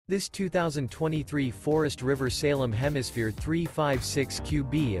This 2023 Forest River Salem Hemisphere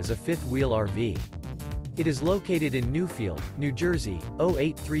 356QB is a fifth-wheel RV. It is located in Newfield, New Jersey,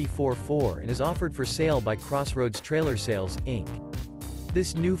 08344 and is offered for sale by Crossroads Trailer Sales, Inc.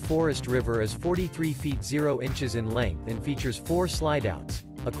 This new Forest River is 43 feet 0 inches in length and features 4 slideouts,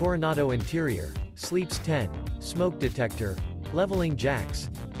 a coronado interior, sleeps 10, smoke detector, leveling jacks,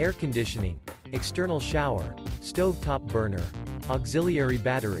 air conditioning, external shower, stovetop burner, auxiliary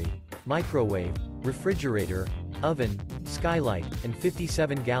battery, microwave, refrigerator, oven, skylight, and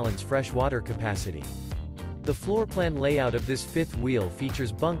 57 gallons fresh water capacity. The floor plan layout of this fifth wheel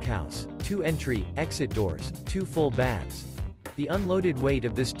features bunkhouse, 2 entry, exit doors, 2 full baths. The unloaded weight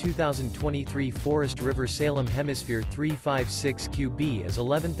of this 2023 Forest River Salem Hemisphere 356QB is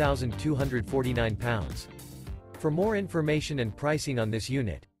 11,249 pounds. For more information and pricing on this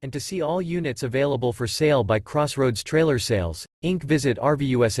unit, and to see all units available for sale by Crossroads Trailer Sales, Inc., visit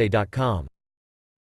RVUSA.com.